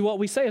 See, what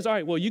we say is, all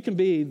right, well, you can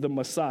be the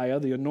Messiah,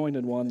 the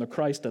anointed one, the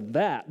Christ of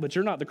that, but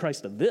you're not the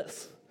Christ of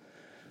this.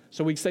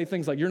 So we say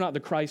things like, you're not the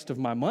Christ of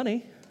my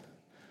money,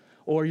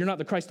 or you're not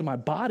the Christ of my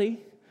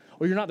body,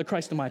 or you're not the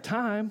Christ of my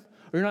time,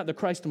 or you're not the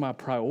Christ of my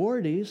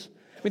priorities.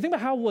 I mean, think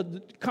about how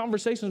would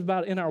conversations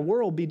about in our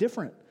world be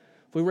different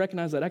if we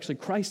recognize that actually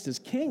Christ is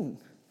king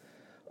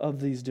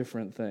of these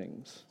different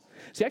things.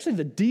 See, actually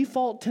the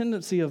default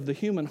tendency of the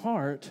human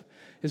heart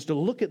is to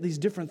look at these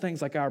different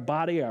things like our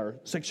body, our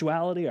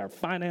sexuality, our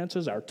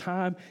finances, our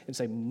time, and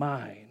say,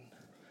 mine.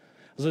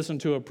 I was listening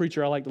to a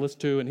preacher I like to listen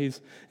to, and he's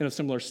in a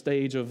similar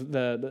stage of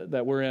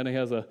that we're in. He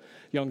has a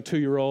young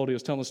 2-year-old. He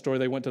was telling the story.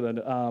 They went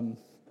to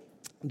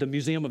the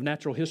Museum of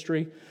Natural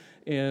History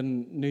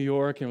in New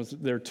York, and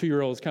their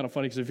 2-year-old. It's kind of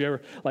funny because if you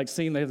ever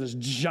seen, they have this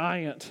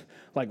giant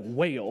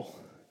whale,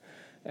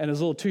 and his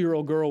little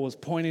 2-year-old girl was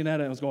pointing at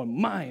it and was going,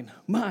 mine,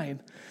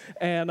 mine,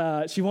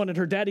 and she wanted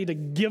her daddy to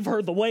give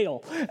her the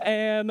whale,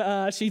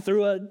 and she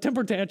threw a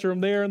temper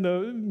tantrum there in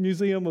the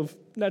Museum of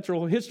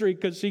Natural History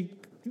because she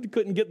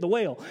couldn't get the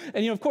whale.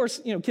 And of course,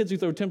 kids who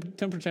throw temper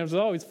tantrums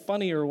are always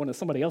funnier when it's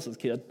somebody else's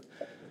kid.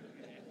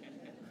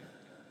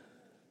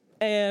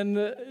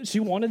 And she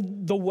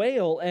wanted the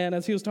whale. And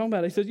as he was talking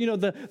about it, he said,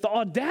 the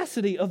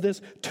audacity of this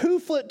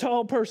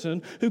 2-foot-tall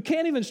person who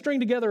can't even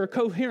string together a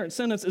coherent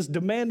sentence is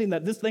demanding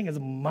that this thing is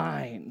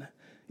mine.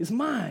 It's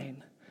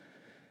mine.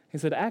 He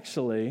said,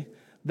 actually,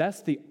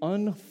 that's the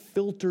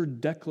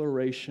unfiltered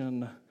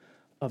declaration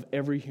of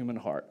every human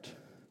heart.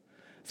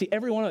 See,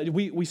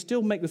 we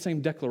still make the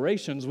same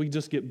declarations. We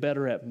just get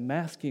better at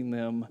masking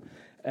them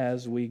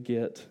as we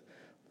get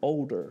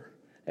older.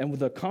 And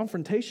with the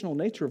confrontational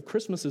nature of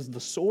Christmas is the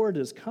sword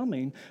is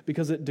coming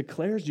because it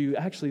declares to you,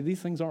 actually,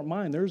 these things aren't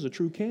mine. There's a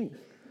true king.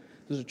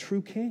 There's a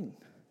true king.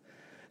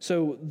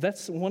 So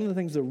that's one of the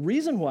things, the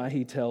reason why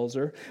he tells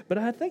her. But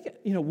I think,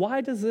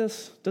 why does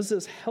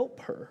this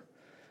help her?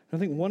 I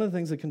think one of the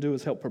things it can do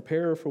is help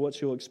prepare her for what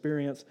she'll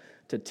experience,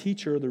 to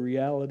teach her the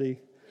reality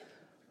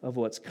of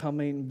what's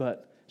coming.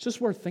 But it's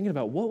just worth thinking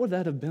about, what would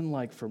that have been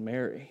like for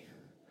Mary?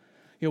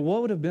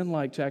 What would it have been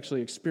like to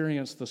actually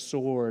experience the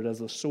sword as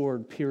the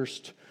sword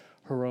pierced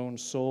her own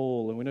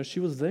soul? And we know she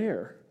was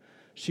there.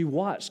 She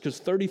watched, because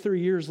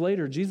 33 years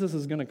later, Jesus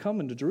is going to come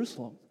into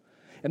Jerusalem.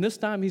 And this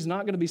time, he's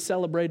not going to be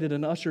celebrated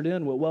and ushered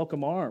in with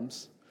welcome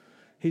arms.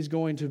 He's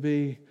going to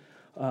be,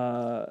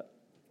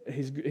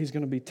 he's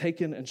going to be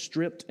taken and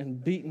stripped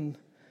and beaten.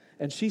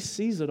 And she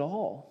sees it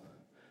all.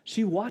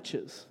 She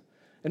watches.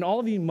 And all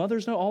of you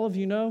mothers know, all of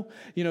you know,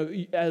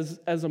 as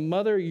a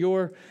mother,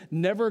 you're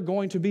never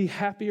going to be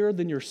happier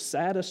than your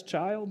saddest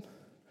child.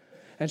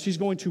 And she's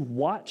going to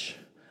watch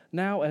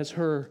now as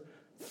her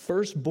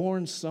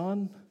firstborn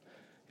son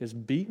is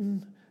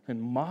beaten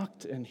and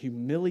mocked and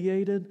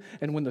humiliated.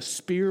 And when the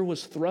spear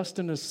was thrust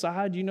in his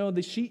side,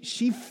 that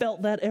she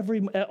felt that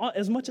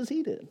as much as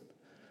he did.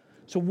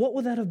 So what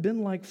would that have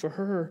been like for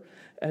her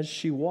as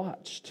she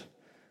watched?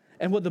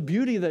 And what the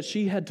beauty that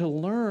she had to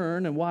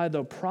learn and why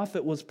the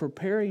prophet was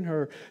preparing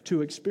her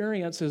to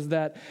experience is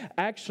that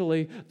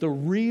actually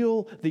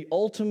the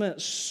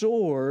ultimate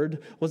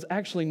sword was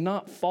actually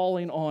not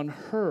falling on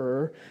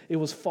her, it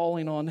was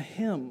falling on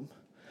him.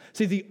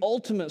 See, the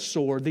ultimate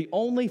sword, the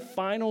only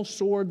final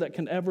sword that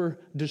can ever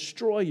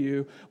destroy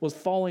you was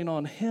falling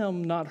on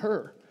him, not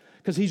her.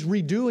 Because he's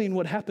redoing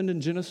what happened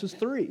in Genesis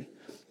 3.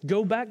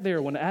 Go back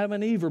there when Adam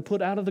and Eve are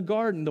put out of the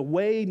garden. The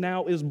way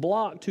now is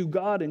blocked to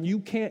God and you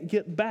can't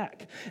get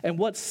back. And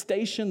what's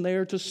stationed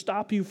there to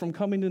stop you from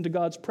coming into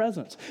God's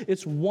presence?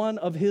 It's one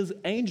of his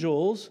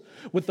angels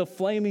with the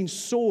flaming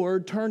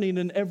sword turning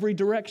in every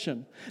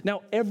direction.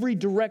 Now every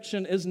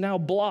direction is now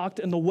blocked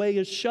and the way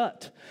is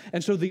shut.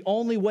 And so the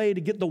only way to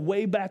get the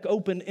way back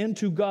open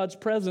into God's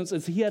presence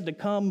is he had to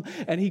come,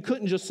 and he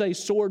couldn't just say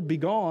sword be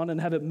gone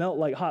and have it melt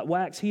like hot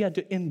wax. He had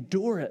to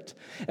endure it.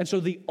 And so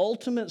the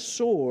ultimate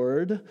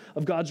sword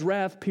of God's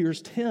wrath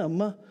pierced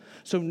him,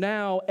 so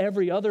now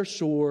every other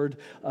sword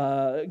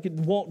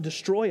won't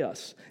destroy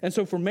us. And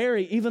so for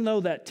Mary, even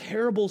though that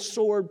terrible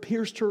sword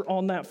pierced her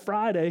on that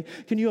Friday,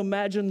 can you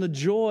imagine the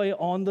joy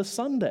on the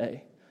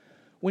Sunday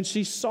when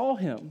she saw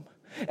him?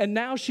 And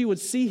now she would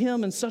see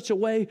him in such a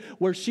way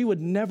where she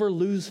would never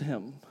lose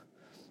him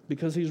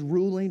because he's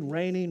ruling,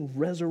 reigning,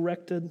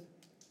 resurrected.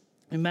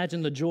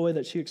 Imagine the joy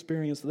that she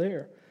experienced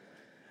there.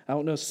 I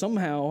don't know,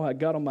 somehow I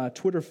got on my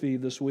Twitter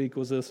feed this week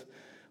was this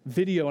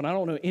video, and I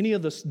don't know any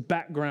of this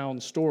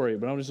background story,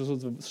 but this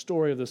was the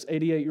story of this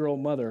 88-year-old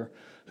mother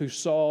who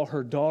saw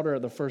her daughter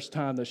the first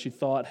time that she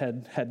thought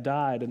had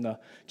died. And do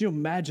you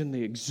imagine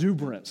the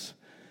exuberance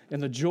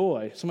and the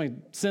joy? Somebody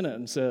sent it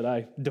and said,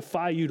 I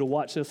defy you to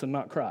watch this and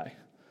not cry.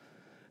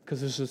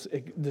 Because there's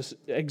this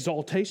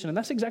exaltation, and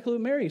that's exactly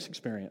what Mary's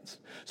experienced.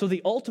 So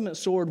the ultimate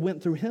sword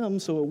went through him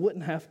so it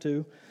wouldn't have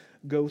to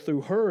go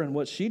through her. And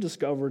what she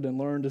discovered and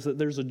learned is that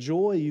there's a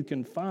joy you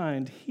can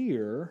find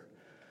here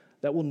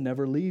that will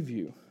never leave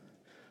you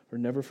or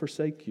never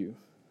forsake you.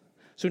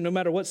 So no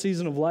matter what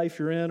season of life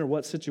you're in or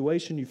what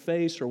situation you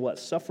face or what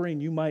suffering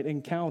you might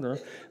encounter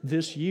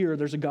this year,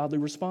 there's a godly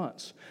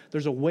response.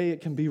 There's a way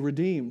it can be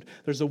redeemed.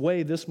 There's a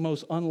way this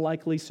most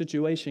unlikely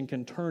situation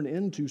can turn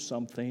into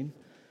something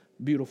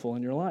beautiful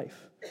in your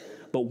life.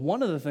 But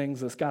one of the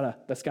things that's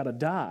gotta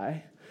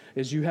die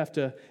is you have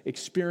to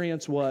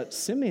experience what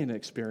Simeon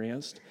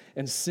experienced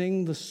and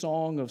sing the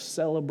song of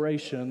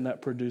celebration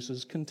that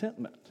produces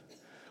contentment.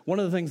 One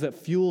of the things that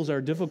fuels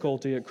our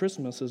difficulty at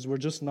Christmas is we're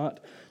just not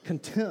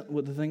content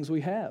with the things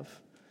we have.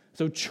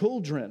 So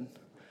children,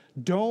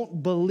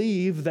 don't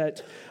believe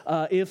that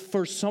if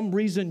for some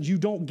reason you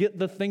don't get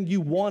the thing you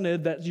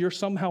wanted, that you're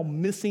somehow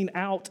missing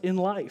out in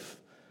life.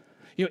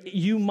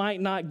 You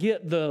might not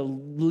get the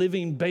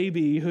living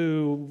baby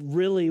who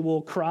really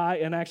will cry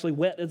and actually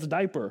wet its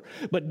diaper.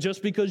 But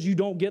just because you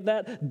don't get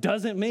that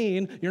doesn't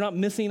mean you're not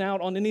missing out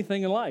on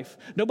anything in life.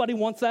 Nobody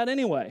wants that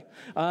anyway.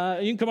 You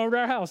can come over to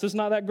our house. It's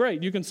not that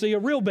great. You can see a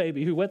real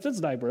baby who wets its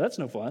diaper. That's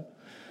no fun.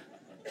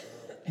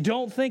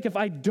 Don't think if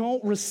I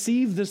don't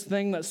receive this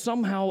thing that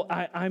somehow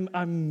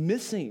I'm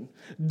missing.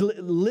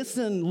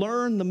 Listen,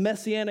 learn the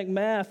messianic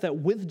math that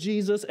with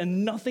Jesus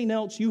and nothing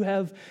else you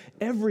have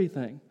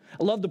everything.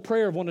 I love the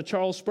prayer of one of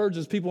Charles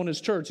Spurgeon's people in his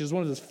church. He was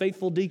one of his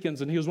faithful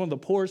deacons, and he was one of the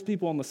poorest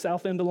people on the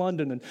south end of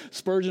London, and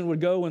Spurgeon would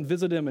go and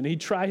visit him, and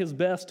he'd try his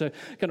best to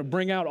kind of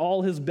bring out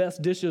all his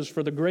best dishes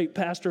for the great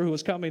pastor who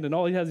was coming, and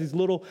all he has these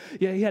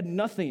he had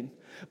nothing.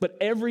 But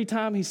every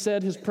time he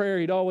said his prayer,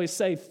 he'd always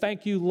say,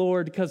 thank you,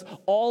 Lord, because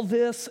all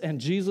this and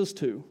Jesus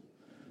too.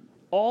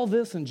 All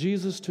this and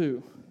Jesus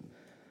too.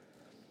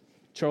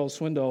 Charles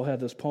Swindoll had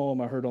this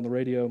poem I heard on the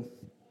radio.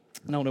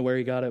 I don't know where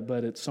he got it,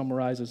 but it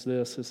summarizes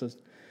this. It says,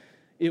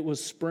 it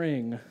was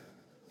spring,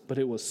 but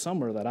it was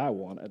summer that I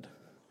wanted.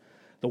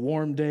 The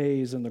warm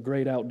days and the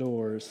great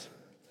outdoors.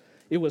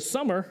 It was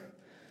summer,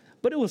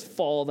 but it was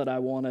fall that I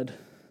wanted.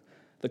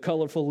 The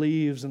colorful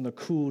leaves and the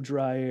cool,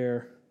 dry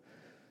air.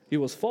 It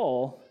was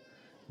fall,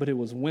 but it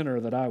was winter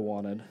that I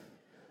wanted.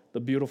 The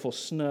beautiful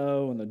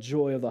snow and the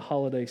joy of the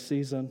holiday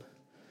season.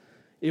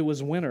 It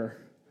was winter,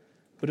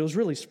 but it was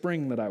really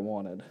spring that I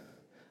wanted.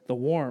 The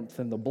warmth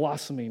and the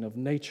blossoming of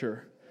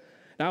nature.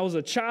 I was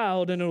a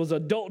child, and it was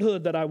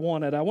adulthood that I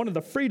wanted. I wanted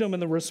the freedom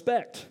and the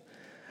respect.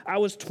 I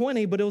was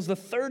 20, but it was the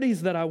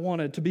 30s that I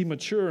wanted to be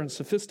mature and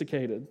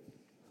sophisticated.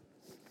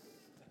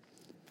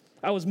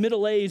 I was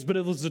middle-aged, but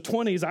it was the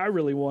 20s I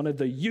really wanted,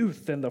 the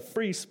youth and the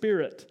free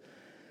spirit.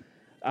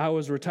 I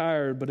was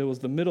retired, but it was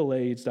the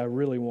middle-aged I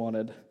really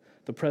wanted,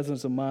 the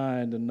presence of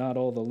mind and not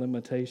all the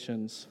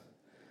limitations.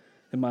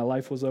 And my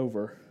life was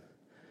over,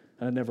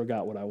 and I never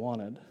got what I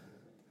wanted.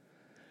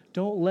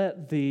 Don't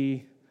let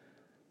the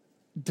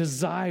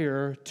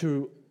desire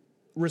to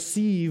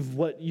receive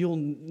what you'll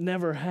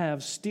never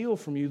have steal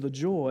from you the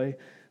joy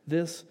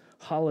this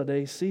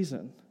holiday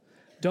season.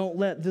 Don't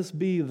let this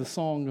be the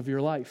song of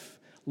your life.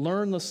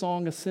 Learn the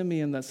song of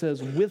Simeon that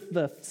says, with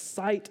the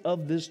sight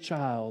of this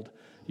child,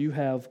 you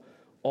have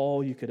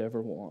all you could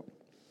ever want.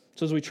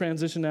 So as we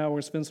transition now, we're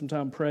going to spend some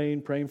time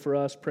praying for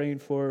us, praying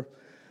for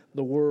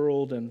the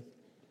world, and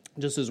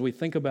just as we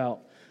think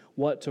about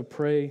what to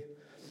pray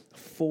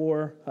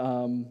for,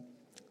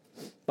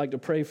 like to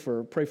pray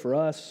for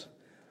us.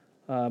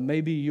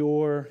 Maybe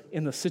you're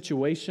in the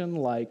situation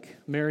like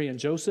Mary and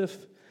Joseph,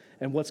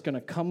 and what's going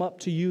to come up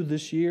to you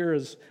this year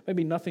is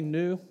maybe nothing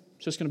new.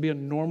 It's just going to be a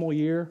normal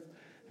year,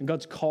 and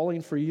God's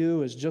calling for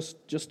you is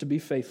just to be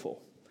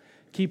faithful.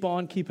 Keep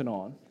on keeping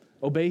on.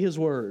 Obey His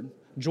word.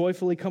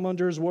 Joyfully come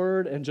under His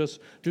word and just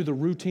do the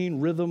routine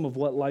rhythm of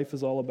what life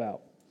is all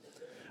about.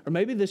 Or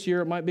maybe this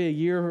year it might be a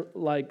year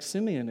like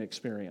Simeon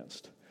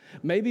experienced.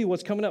 Maybe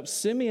what's coming up,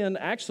 Simeon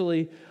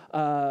actually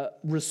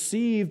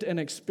received and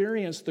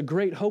experienced the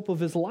great hope of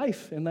his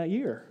life in that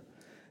year,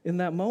 in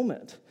that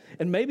moment.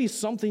 And maybe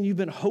something you've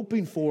been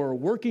hoping for,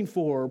 working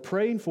for, or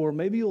praying for,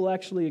 maybe you'll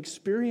actually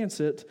experience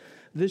it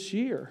this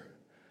year.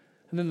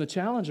 And then the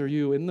challenge, are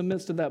you, in the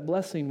midst of that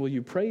blessing, will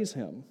you praise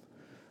Him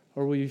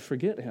or will you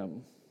forget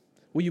Him?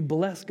 Will you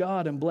bless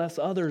God and bless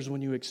others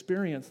when you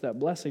experience that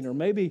blessing? Or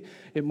maybe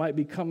it might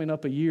be coming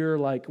up a year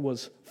like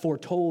was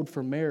foretold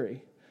for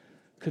Mary.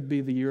 Could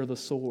be the year of the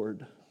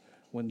sword,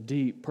 when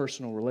deep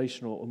personal,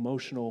 relational,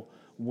 emotional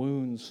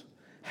wounds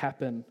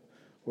happen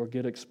or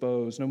get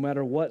exposed. No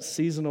matter what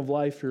season of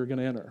life you're going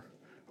to enter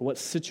or what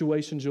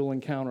situations you'll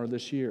encounter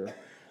this year,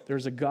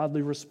 there's a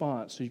godly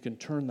response so you can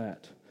turn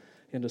that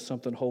into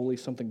something holy,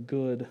 something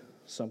good,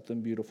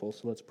 something beautiful.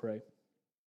 So let's pray.